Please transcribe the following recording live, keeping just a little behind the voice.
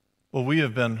Well, we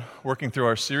have been working through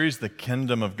our series, The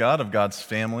Kingdom of God, of God's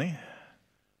family,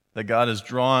 that God is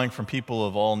drawing from people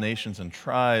of all nations and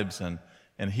tribes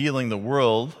and healing the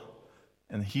world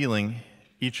and healing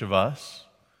each of us.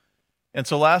 And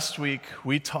so last week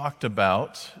we talked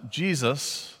about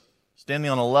Jesus standing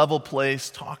on a level place,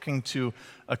 talking to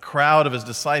a crowd of his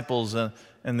disciples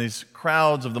and these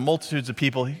crowds of the multitudes of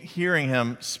people hearing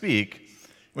him speak.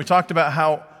 We talked about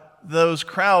how those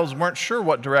crowds weren't sure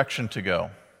what direction to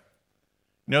go.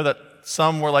 You know that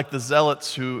some were like the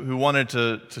zealots who wanted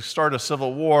to start a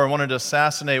civil war, wanted to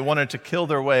assassinate, wanted to kill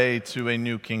their way to a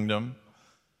new kingdom.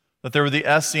 That there were the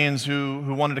Essenes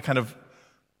who wanted to kind of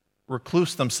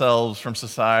recluse themselves from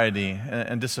society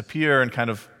and disappear and kind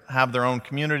of have their own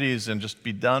communities and just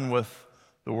be done with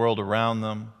the world around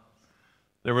them.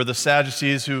 There were the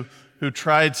Sadducees who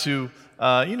tried to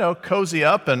cozy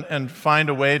up and find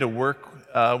a way to work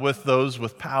with those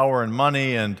with power and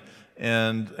money and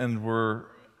were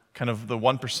kind of the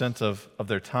 1% of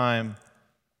their time.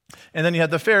 And then you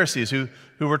had the Pharisees who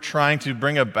were trying to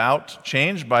bring about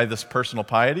change by this personal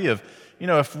piety of,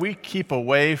 if we keep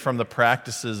away from the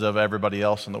practices of everybody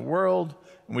else in the world,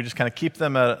 and we just kind of keep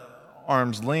them at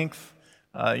arm's length,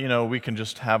 we can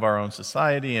just have our own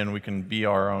society and we can be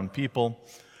our own people.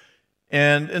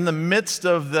 And in the midst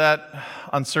of that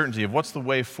uncertainty of what's the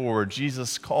way forward,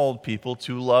 Jesus called people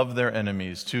to love their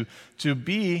enemies, to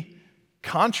be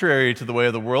contrary to the way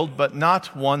of the world, but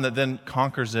not one that then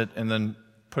conquers it and then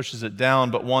pushes it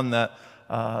down, but one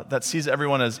that sees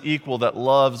everyone as equal, that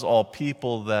loves all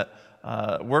people, that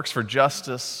works for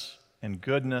justice and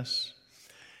goodness.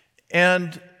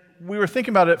 And we were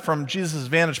thinking about it from Jesus'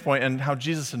 vantage point and how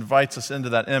Jesus invites us into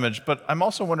that image, but I'm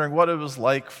also wondering what it was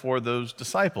like for those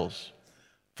disciples,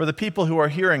 for the people who are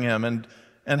hearing him, and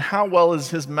how well is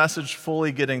his message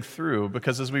fully getting through?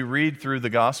 Because as we read through the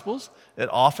Gospels, it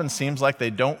often seems like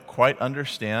they don't quite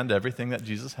understand everything that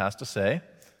Jesus has to say.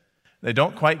 They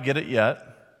don't quite get it yet,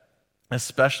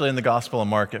 especially in the Gospel of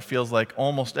Mark. It feels like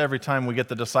almost every time we get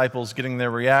the disciples getting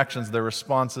their reactions, their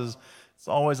responses, it's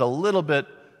always a little bit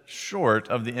short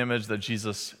of the image that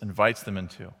Jesus invites them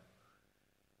into.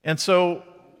 And so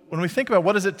when we think about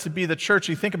what is it to be the church,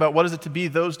 you think about what is it to be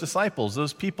those disciples,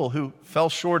 those people who fell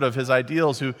short of his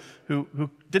ideals, who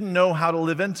didn't know how to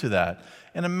live into that.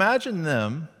 And imagine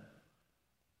them,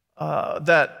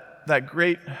 that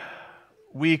great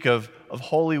week of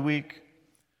Holy Week,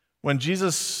 when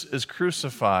Jesus is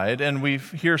crucified, and we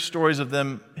hear stories of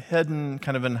them hidden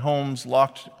kind of in homes,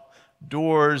 locked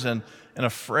doors, and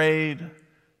afraid.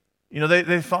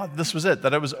 They thought this was it,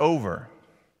 that it was over.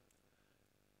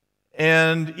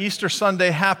 And Easter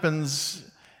Sunday happens,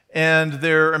 and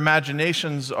their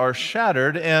imaginations are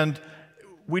shattered, and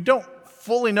we don't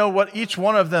fully know what each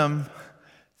one of them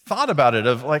thought about it,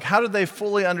 of like, how did they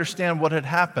fully understand what had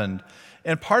happened?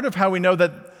 And part of how we know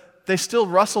that they still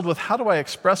wrestled with how do I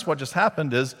express what just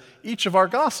happened is each of our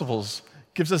Gospels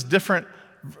gives us different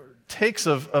takes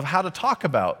of how to talk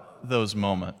about those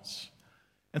moments.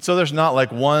 And so there's not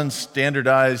like one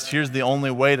standardized, here's the only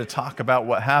way to talk about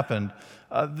what happened.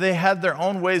 They had their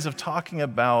own ways of talking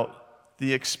about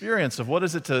the experience of what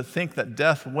is it to think that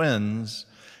death wins,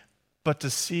 but to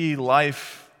see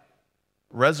life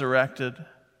resurrected,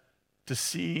 to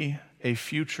see a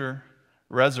future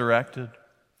resurrected.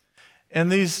 And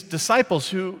these disciples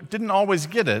who didn't always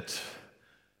get it,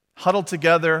 huddled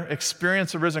together,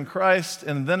 experience a risen Christ,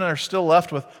 and then are still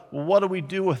left with, well, what do we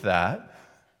do with that?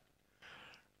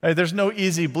 Right, there's no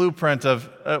easy blueprint of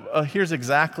here's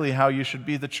exactly how you should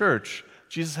be the church.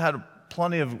 Jesus had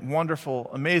plenty of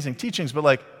wonderful, amazing teachings, but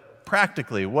like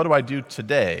practically, what do I do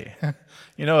today?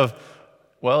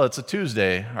 It's a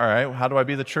Tuesday. All right, how do I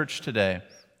be the church today?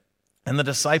 And the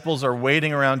disciples are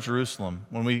waiting around Jerusalem.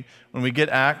 When we get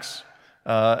Acts,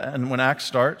 and when Acts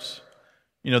starts,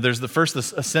 there's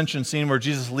this ascension scene where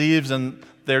Jesus leaves and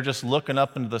they're just looking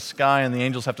up into the sky and the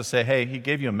angels have to say, hey, he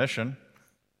gave you a mission.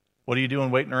 What are you doing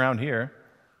waiting around here?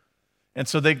 And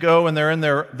so they go and they're in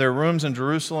their rooms in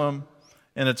Jerusalem,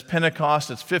 and it's Pentecost,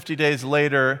 it's 50 days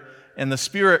later, and the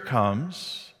Spirit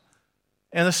comes,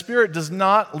 and the Spirit does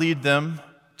not lead them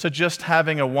to just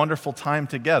having a wonderful time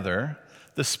together.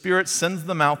 The Spirit sends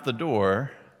them out the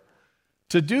door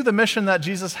to do the mission that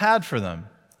Jesus had for them,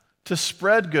 to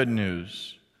spread good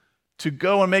news, to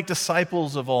go and make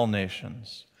disciples of all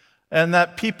nations. And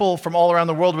that people from all around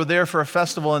the world were there for a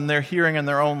festival and they're hearing in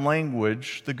their own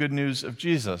language the good news of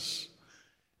Jesus.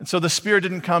 And so the Spirit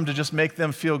didn't come to just make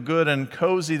them feel good and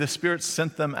cozy. The Spirit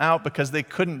sent them out because they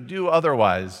couldn't do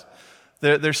otherwise.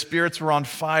 Their spirits were on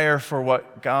fire for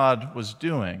what God was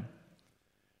doing.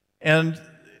 And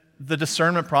the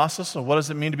discernment process of what does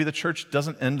it mean to be the church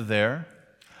doesn't end there.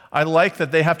 I like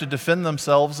that they have to defend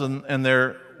themselves and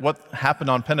their what happened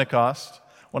on Pentecost.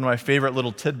 One of my favorite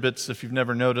little tidbits, if you've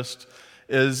never noticed,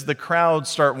 is the crowd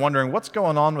start wondering, what's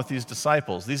going on with these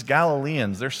disciples, these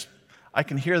Galileans? I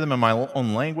can hear them in my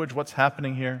own language. What's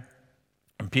happening here?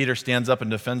 And Peter stands up and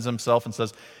defends himself and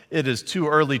says, it is too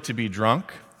early to be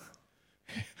drunk.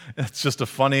 It's just a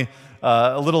funny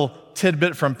little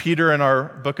tidbit from Peter in our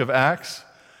book of Acts.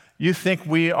 You think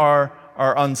we are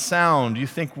unsound. You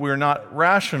think we're not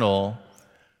rational.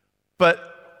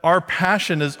 But our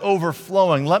passion is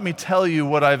overflowing. Let me tell you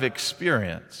what I've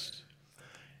experienced.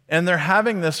 And they're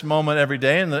having this moment every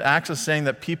day, and the Acts is saying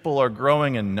that people are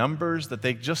growing in numbers, that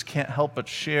they just can't help but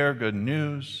share good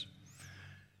news.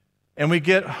 And we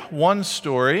get one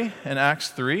story in Acts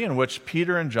 3 in which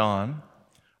Peter and John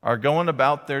are going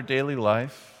about their daily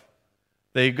life.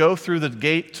 They go through the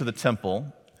gate to the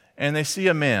temple, and they see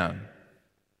a man,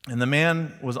 and the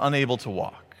man was unable to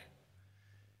walk.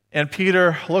 And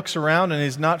Peter looks around, and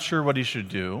he's not sure what he should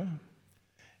do.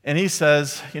 And he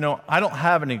says, I don't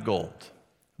have any gold.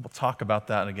 We'll talk about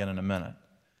that again in a minute.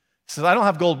 He says, I don't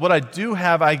have gold. What I do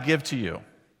have, I give to you.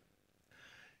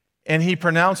 And he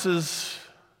pronounces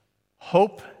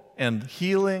hope and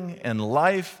healing and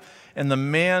life. And the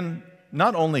man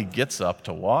not only gets up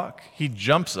to walk, he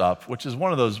jumps up, which is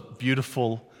one of those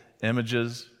beautiful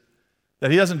images,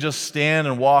 that he doesn't just stand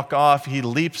and walk off. He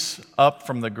leaps up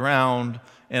from the ground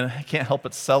and can't help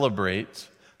but celebrate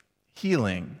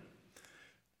healing.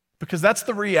 Because that's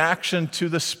the reaction to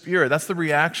the Spirit. That's the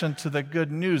reaction to the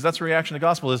good news. That's the reaction to the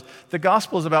gospel. The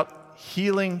gospel is about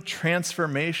healing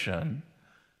transformation,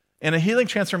 and a healing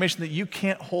transformation that you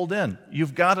can't hold in.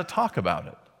 You've got to talk about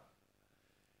it.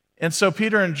 And so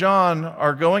Peter and John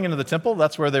are going into the temple.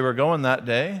 That's where they were going that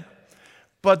day.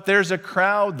 But there's a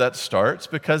crowd that starts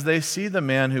because they see the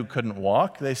man who couldn't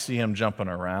walk. They see him jumping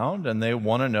around, and they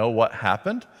want to know what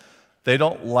happened. They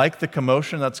don't like the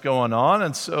commotion that's going on,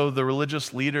 and so the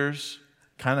religious leaders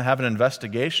kind of have an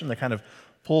investigation. They kind of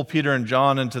pull Peter and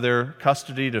John into their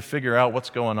custody to figure out what's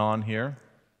going on here.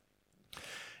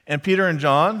 And Peter and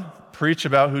John preach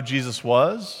about who Jesus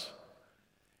was,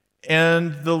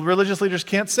 and the religious leaders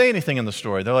can't say anything in the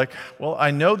story. They're like, well, I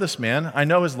know this man. I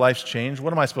know his life's changed.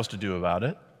 What am I supposed to do about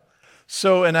it?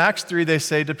 So in Acts 3, they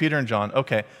say to Peter and John,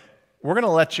 okay, we're going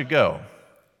to let you go,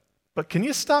 but can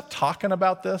you stop talking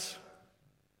about this?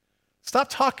 Stop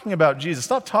talking about Jesus.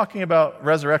 Stop talking about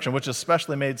resurrection, which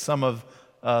especially made some of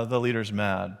the leaders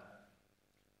mad.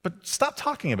 But stop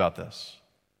talking about this.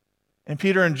 And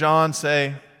Peter and John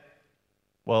say,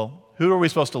 well, who are we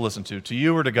supposed to listen to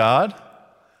you or to God?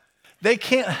 They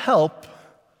can't help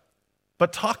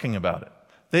but talking about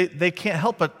it. They can't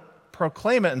help but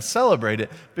proclaim it and celebrate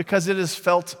it because it is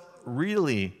felt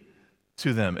really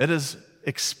to them. It is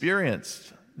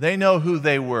experienced. They know who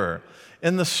they were.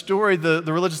 In the story, the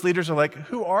religious leaders are like,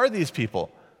 who are these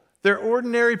people? They're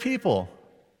ordinary people.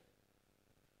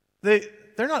 They're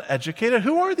not educated.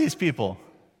 Who are these people?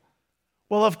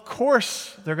 Well, of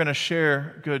course they're going to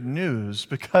share good news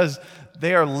because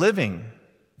they are living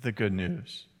the good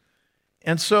news.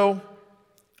 And so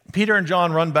Peter and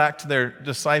John run back to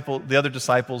the other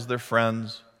disciples, their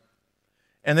friends,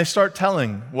 and they start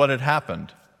telling what had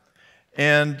happened.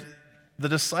 And the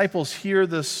disciples hear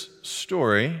this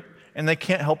story, and they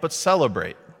can't help but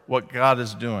celebrate what God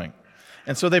is doing.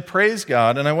 And so they praise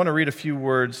God, and I want to read a few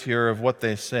words here of what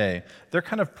they say. They're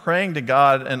kind of praying to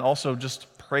God and also just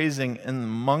praising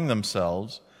among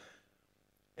themselves.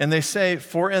 And they say,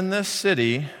 for in this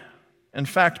city, in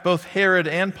fact, both Herod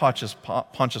and Pontius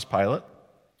Pilate,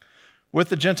 with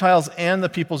the Gentiles and the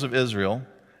peoples of Israel,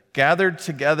 gathered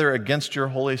together against your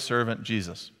holy servant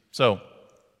Jesus. So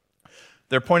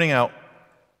they're pointing out,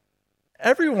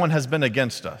 everyone has been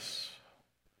against us,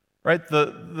 right?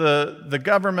 The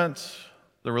government,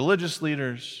 the religious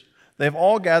leaders, they've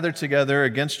all gathered together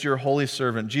against your holy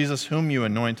servant, Jesus, whom you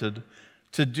anointed,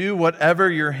 to do whatever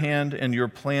your hand and your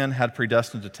plan had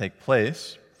predestined to take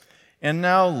place. And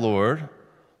now, Lord,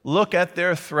 look at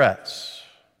their threats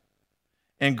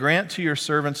and grant to your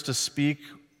servants to speak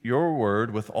your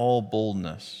word with all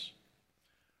boldness.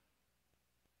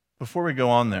 Before we go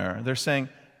on there, they're saying,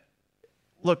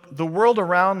 look, the world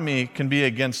around me can be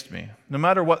against me. No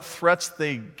matter what threats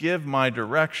they give my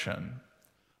direction,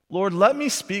 Lord, let me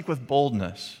speak with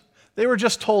boldness. They were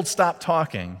just told, stop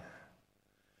talking.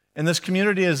 And this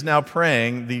community is now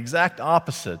praying the exact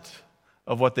opposite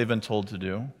of what they've been told to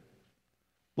do.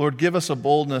 Lord, give us a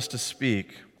boldness to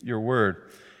speak your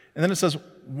word. And then it says,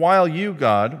 while you,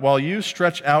 God, while you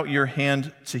stretch out your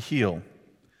hand to heal.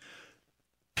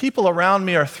 People around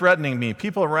me are threatening me.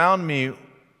 People around me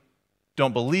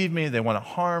don't believe me. They want to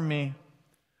harm me.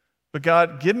 But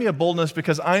God, give me a boldness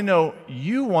because I know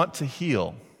you want to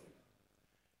heal.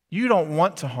 You don't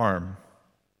want to harm.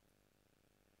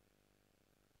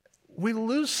 We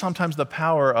lose sometimes the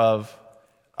power of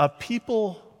a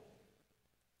people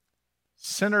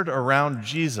centered around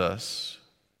Jesus,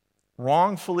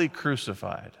 wrongfully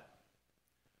crucified,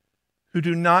 who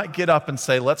do not get up and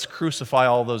say, let's crucify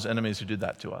all those enemies who did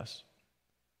that to us.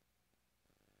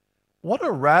 What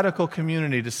a radical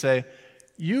community to say,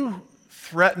 you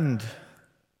threatened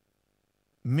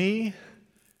me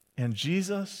and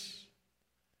Jesus.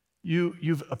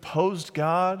 You've opposed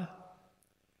God.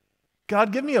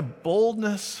 God, give me a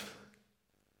boldness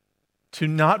to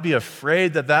not be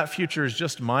afraid that that future is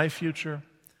just my future,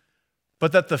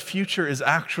 but that the future is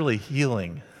actually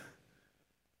healing.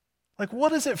 Like,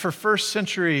 what is it for first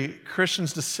century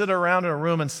Christians to sit around in a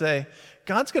room and say,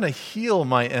 God's going to heal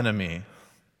my enemy?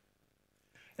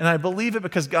 And I believe it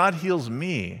because God heals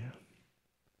me.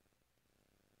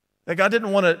 That God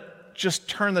didn't want to just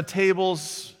turn the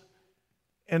tables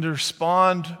and to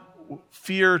respond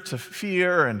fear to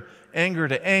fear and anger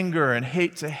to anger and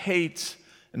hate to hate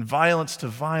and violence to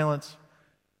violence.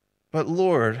 But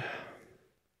Lord,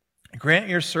 grant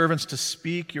your servants to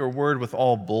speak your word with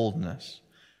all boldness,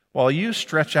 while you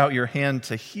stretch out your hand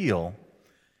to heal,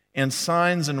 and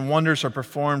signs and wonders are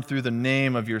performed through the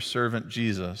name of your servant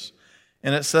Jesus.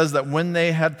 And it says that when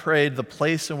they had prayed, the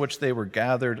place in which they were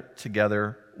gathered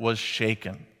together was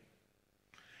shaken.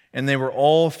 And they were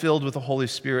all filled with the Holy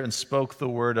Spirit and spoke the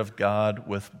word of God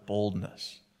with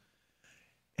boldness.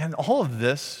 And all of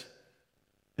this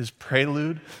is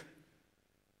prelude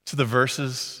to the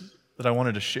verses that I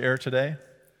wanted to share today.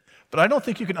 But I don't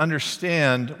think you can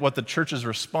understand what the church's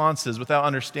response is without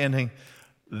understanding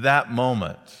that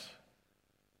moment.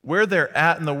 Where they're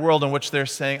at in the world in which they're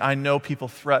saying, I know people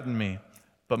threaten me,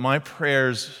 but my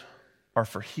prayers are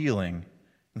for healing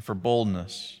and for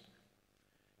boldness.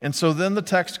 And so then the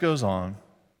text goes on.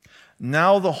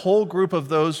 Now the whole group of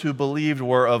those who believed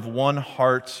were of one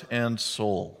heart and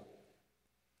soul.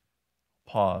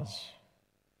 Pause.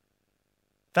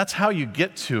 That's how you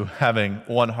get to having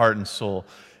one heart and soul,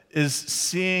 is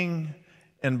seeing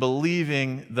and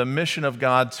believing the mission of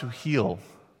God to heal.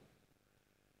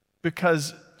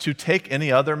 Because to take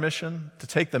any other mission, to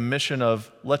take the mission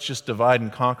of let's just divide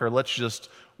and conquer, let's just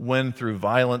win through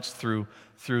violence, through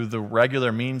the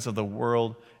regular means of the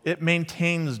world, it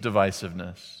maintains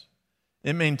divisiveness.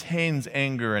 It maintains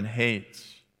anger and hate.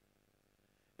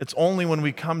 It's only when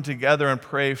we come together and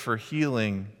pray for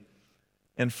healing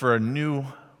and for a new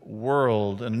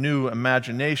world, a new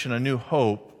imagination, a new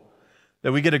hope,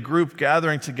 that we get a group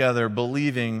gathering together,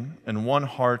 believing in one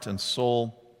heart and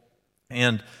soul.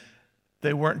 And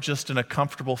they weren't just in a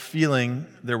comfortable feeling,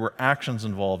 there were actions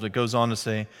involved. It goes on to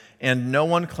say, and no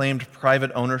one claimed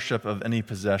private ownership of any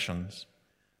possessions,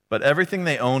 but everything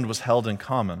they owned was held in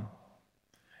common.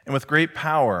 And with great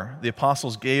power, the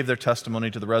apostles gave their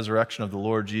testimony to the resurrection of the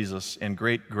Lord Jesus, and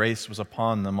great grace was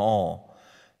upon them all.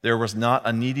 There was not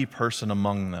a needy person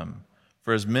among them,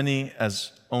 for as many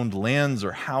as owned lands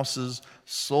or houses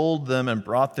sold them and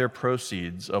brought their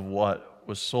proceeds of what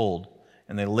was sold,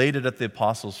 and they laid it at the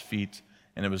apostles' feet,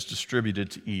 and it was distributed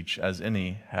to each as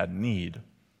any had need.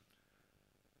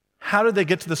 How did they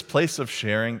get to this place of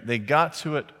sharing? They got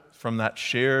to it from that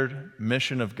shared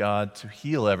mission of God to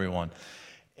heal everyone.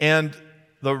 And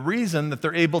the reason that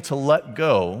they're able to let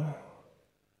go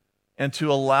and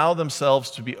to allow themselves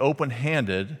to be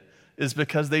open-handed is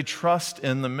because they trust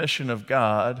in the mission of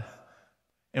God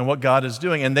and what God is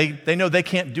doing. And they know they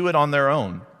can't do it on their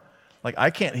own. Like,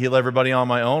 I can't heal everybody on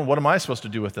my own. What am I supposed to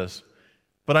do with this?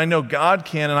 But I know God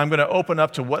can, and I'm going to open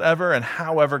up to whatever and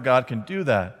however God can do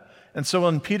that. And so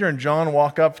when Peter and John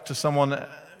walk up to someone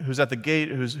who's at the gate,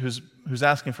 who's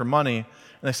asking for money, and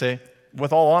they say,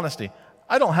 with all honesty,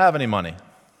 I don't have any money.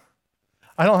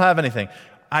 I don't have anything.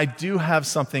 I do have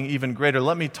something even greater.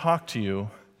 Let me talk to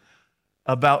you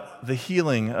about the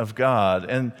healing of God.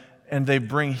 And they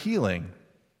bring healing.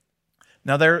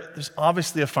 Now, there's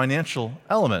obviously a financial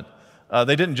element.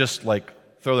 They didn't just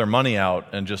throw their money out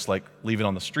and just leave it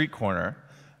on the street corner.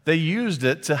 They used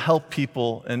it to help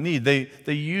people in need.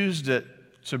 They used it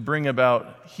to bring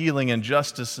about healing and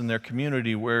justice in their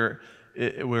community where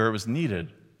it was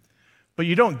needed. But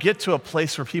you don't get to a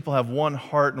place where people have one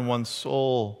heart and one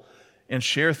soul and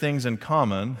share things in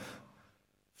common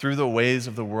through the ways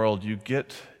of the world. You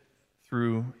get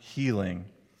through healing.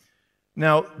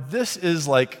 Now, this is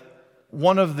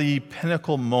one of the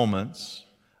pinnacle moments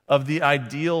of the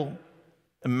ideal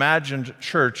imagined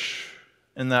church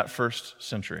in that first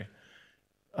century.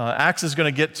 Acts is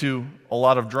going to get to a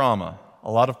lot of drama, a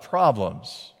lot of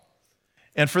problems.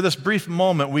 And for this brief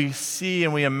moment, we see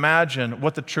and we imagine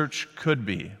what the church could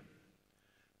be.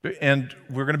 And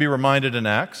we're going to be reminded in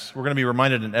Acts, we're going to be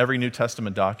reminded in every New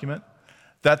Testament document,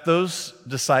 that those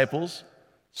disciples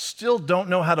still don't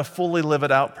know how to fully live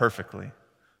it out perfectly.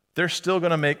 They're still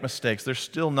going to make mistakes. They're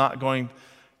still not going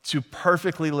to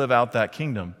perfectly live out that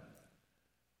kingdom.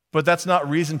 But that's not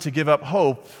reason to give up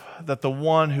hope that the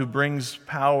one who brings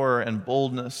power and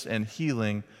boldness and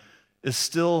healing is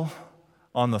still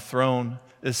on the throne,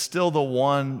 is still the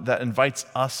one that invites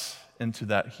us into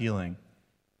that healing.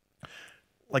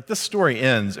 Like, this story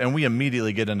ends and we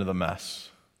immediately get into the mess.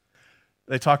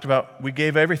 They talked about, we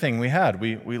gave everything we had.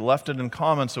 We left it in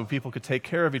common so people could take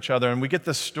care of each other. And we get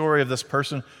this story of this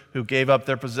person who gave up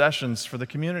their possessions for the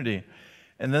community.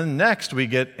 And then next we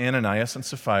get Ananias and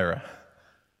Sapphira,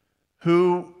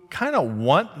 who kind of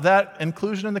want that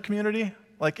inclusion in the community.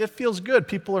 Like, it feels good.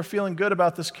 People are feeling good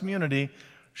about this community.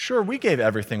 Sure, we gave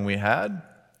everything we had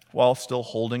while still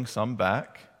holding some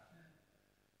back.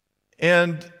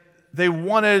 And they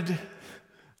wanted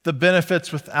the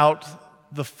benefits without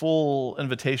the full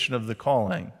invitation of the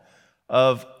calling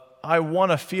of, I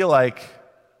want to feel like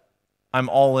I'm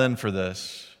all in for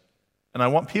this, and I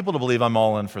want people to believe I'm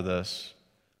all in for this.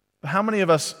 But how many of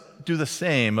us do the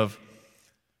same of,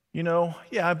 yeah,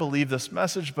 I believe this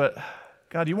message, but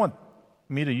God, you want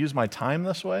me to use my time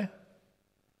this way?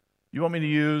 You want me to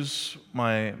use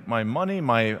my money,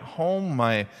 my home,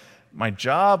 my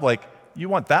job? Like, you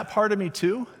want that part of me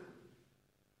too?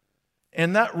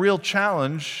 And that real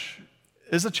challenge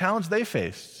is a challenge they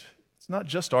faced. It's not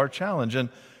just our challenge. And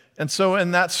so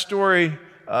in that story,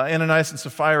 Ananias and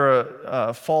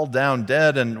Sapphira fall down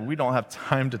dead, and we don't have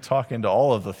time to talk into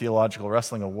all of the theological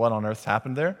wrestling of what on earth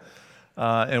happened there,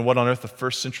 and what on earth the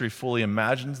first century fully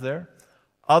imagines there,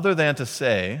 other than to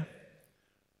say,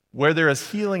 where there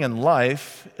is healing in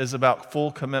life is about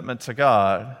full commitment to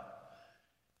God,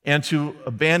 and to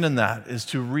abandon that is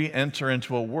to re-enter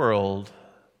into a world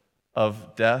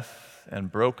of death and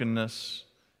brokenness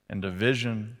and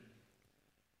division.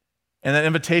 And that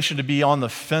invitation to be on the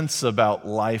fence about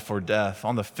life or death,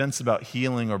 on the fence about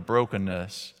healing or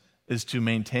brokenness, is to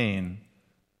maintain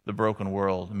the broken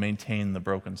world, maintain the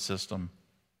broken system.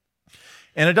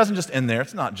 And it doesn't just end there.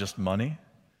 It's not just money,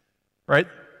 right?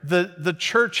 The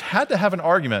church had to have an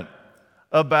argument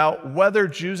about whether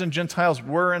Jews and Gentiles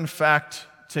were in fact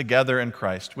together in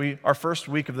Christ. Our first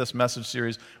week of this message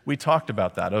series, we talked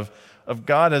about that, of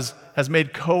God has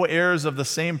made co-heirs of the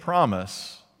same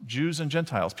promise, Jews and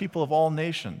Gentiles, people of all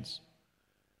nations.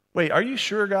 Wait, are you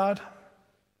sure, God?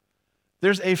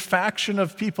 There's a faction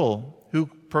of people who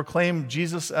proclaim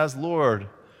Jesus as Lord,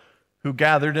 who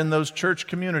gathered in those church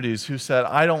communities, who said,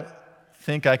 I don't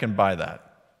think I can buy that.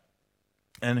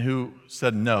 And who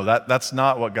said, no, that's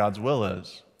not what God's will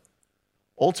is.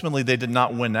 Ultimately, they did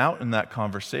not win out in that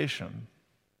conversation.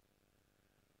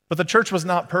 But the church was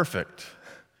not perfect.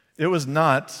 It was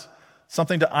not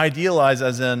something to idealize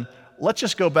as in, let's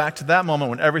just go back to that moment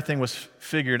when everything was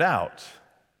figured out.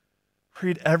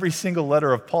 Read every single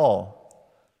letter of Paul.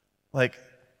 Like,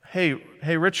 hey,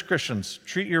 rich Christians,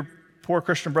 treat your poor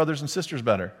Christian brothers and sisters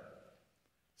better.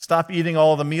 Stop eating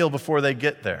all the meal before they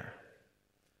get there.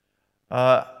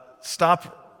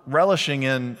 Stop relishing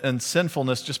in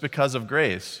sinfulness just because of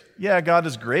grace. Yeah, God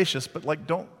is gracious, but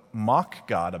don't mock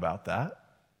God about that.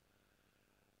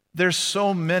 There's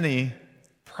so many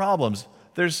problems.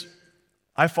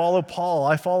 I follow Paul,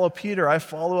 I follow Peter, I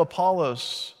follow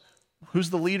Apollos. Who's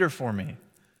the leader for me?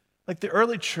 The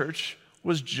early church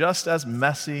was just as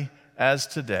messy as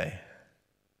today.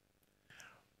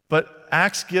 But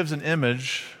Acts gives an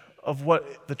image of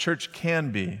what the church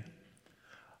can be,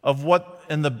 of what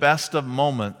in the best of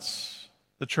moments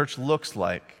the church looks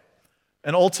like.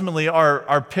 And ultimately,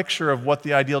 our picture of what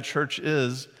the ideal church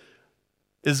is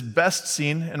best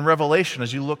seen in Revelation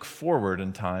as you look forward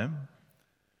in time,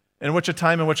 in which a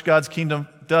time in which God's kingdom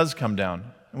does come down.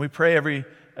 And we pray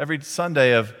every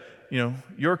Sunday of,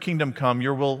 your kingdom come,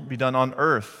 your will be done on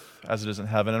earth as it is in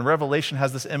heaven. And Revelation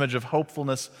has this image of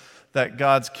hopefulness that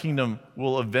God's kingdom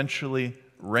will eventually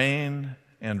reign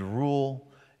and rule,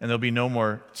 and there'll be no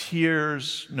more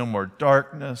tears, no more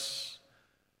darkness.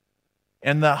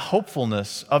 And the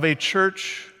hopefulness of a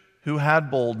church who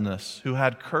had boldness, who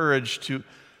had courage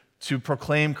to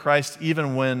proclaim Christ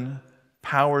even when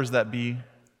powers that be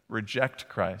reject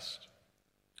Christ.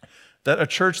 That a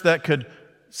church that could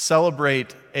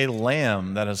celebrate a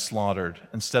lamb that is slaughtered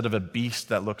instead of a beast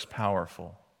that looks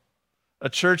powerful. A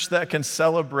church that can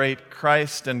celebrate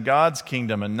Christ and God's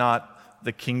kingdom and not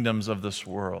the kingdoms of this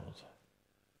world.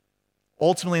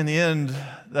 Ultimately, in the end,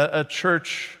 that a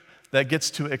church that gets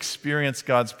to experience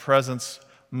God's presence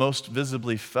most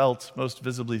visibly felt, most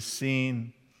visibly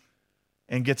seen,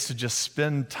 and gets to just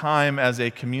spend time as a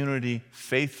community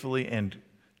faithfully and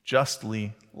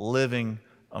justly living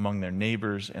among their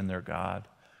neighbors and their God.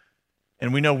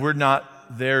 And we know we're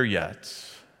not there yet.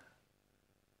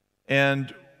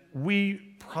 And we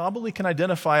probably can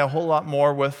identify a whole lot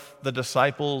more with the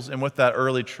disciples and with that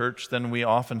early church than we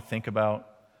often think about.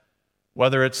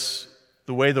 Whether it's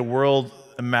the way the world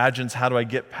imagines, how do I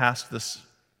get past this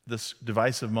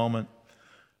divisive moment?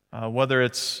 Whether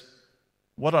it's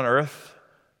what on earth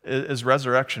is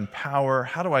resurrection power?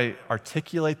 How do I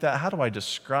articulate that? How do I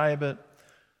describe it?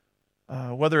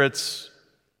 Whether it's,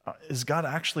 is God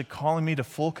actually calling me to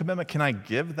full commitment? Can I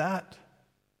give that?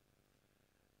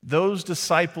 Those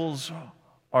disciples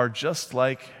are just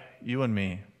like you and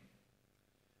me.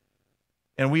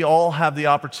 And we all have the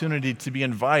opportunity to be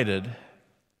invited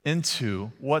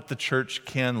into what the church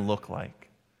can look like.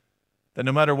 That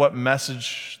no matter what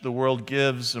message the world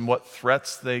gives and what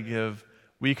threats they give,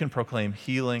 we can proclaim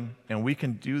healing, and we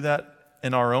can do that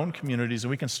in our own communities,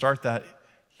 and we can start that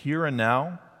here and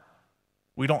now.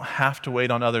 We don't have to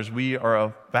wait on others. We are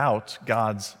about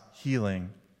God's healing.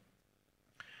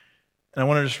 And I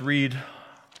want to just read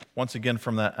once again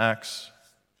from that Acts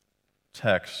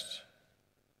text.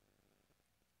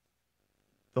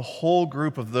 The whole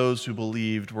group of those who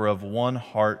believed were of one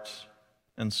heart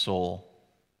and soul,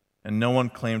 and no one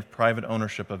claimed private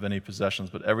ownership of any possessions,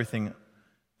 but everything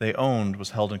they owned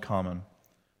was held in common.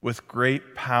 With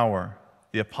great power,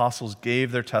 the apostles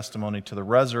gave their testimony to the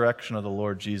resurrection of the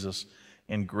Lord Jesus,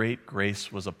 and great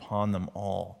grace was upon them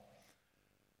all.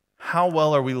 How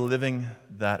well are we living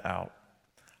that out?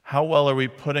 How well are we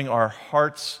putting our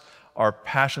hearts, our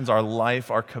passions, our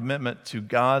life, our commitment to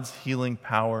God's healing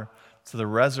power, to the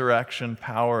resurrection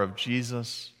power of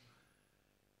Jesus?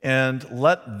 And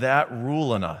let that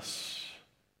rule in us,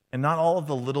 and not all of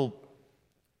the little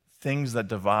things that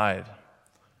divide,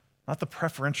 not the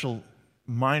preferential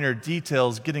minor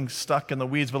details getting stuck in the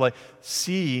weeds, but like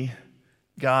see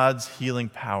God's healing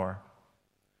power.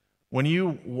 When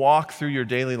you walk through your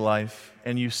daily life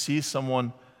and you see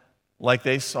someone like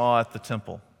they saw at the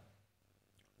temple,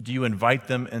 do you invite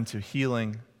them into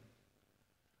healing,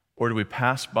 or do we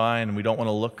pass by and we don't want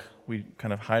to look, we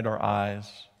kind of hide our eyes?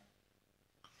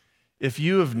 If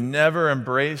you have never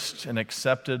embraced and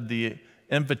accepted the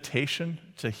invitation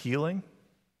to healing,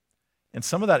 and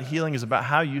some of that healing is about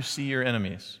how you see your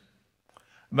enemies,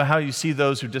 about how you see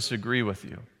those who disagree with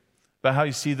you, about how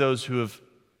you see those who have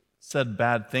said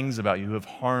bad things about you, who have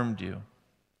harmed you.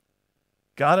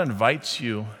 God invites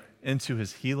you into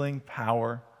his healing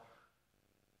power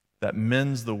that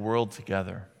mends the world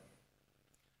together.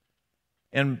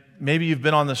 And maybe you've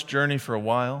been on this journey for a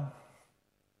while.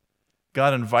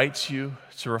 God invites you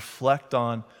to reflect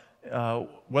on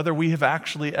whether we have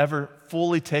actually ever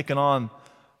fully taken on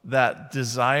that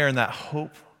desire and that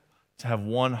hope to have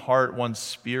one heart, one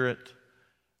spirit.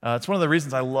 It's one of the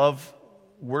reasons I love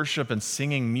worship and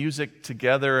singing music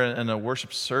together in a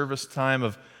worship service time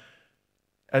of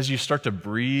as you start to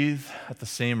breathe at the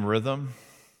same rhythm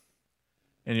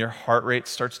and your heart rate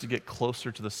starts to get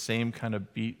closer to the same kind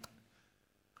of beat.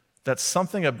 That's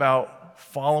something about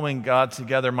following God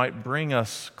together might bring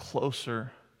us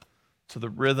closer to the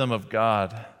rhythm of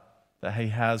God that he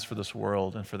has for this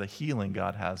world and for the healing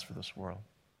God has for this world.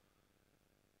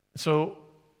 So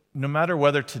no matter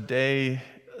whether today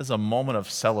is a moment of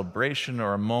celebration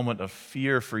or a moment of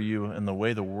fear for you in the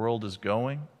way the world is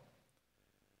going,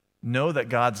 know that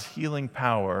God's healing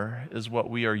power is what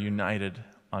we are united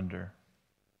under.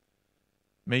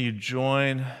 May you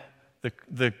join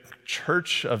the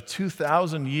church of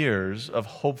 2,000 years of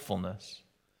hopefulness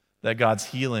that God's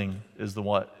healing is the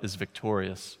what is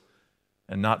victorious,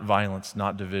 and not violence,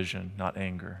 not division, not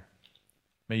anger.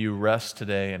 May you rest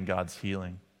today in God's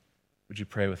healing. Would you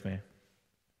pray with me?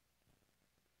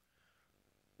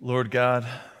 Lord God,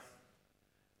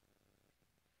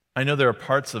 I know there are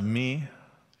parts of me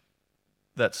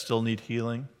that still need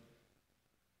healing.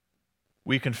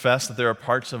 We confess that there are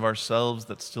parts of ourselves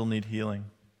that still need healing.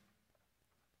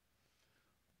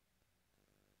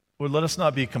 Lord, let us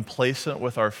not be complacent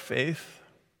with our faith.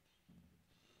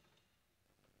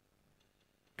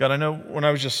 God, I know when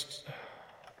I was just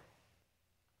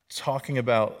talking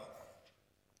about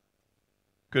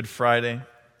Good Friday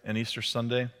and Easter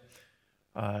Sunday,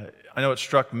 I know it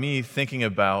struck me thinking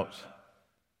about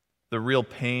the real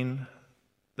pain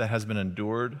that has been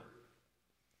endured,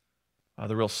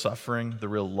 the real suffering, the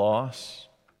real loss.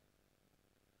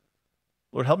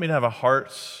 Lord, help me to have a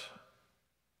heart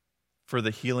for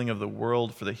the healing of the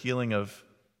world, for the healing of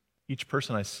each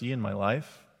person I see in my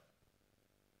life.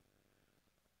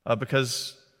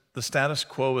 Because the status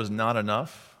quo is not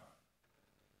enough,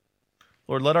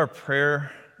 Lord, let our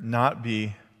prayer not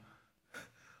be,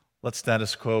 let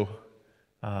status quo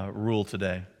rule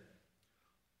today.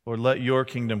 Lord, let your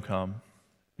kingdom come,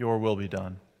 your will be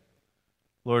done.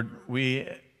 Lord, we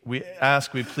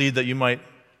ask, we plead that you might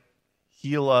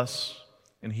heal us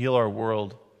and heal our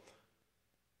world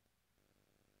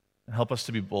and help us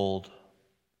to be bold.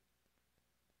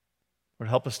 Lord,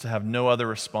 help us to have no other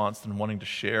response than wanting to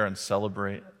share and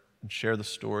celebrate and share the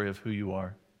story of who you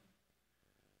are.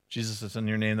 Jesus, it's in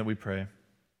your name that we pray.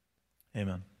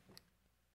 Amen.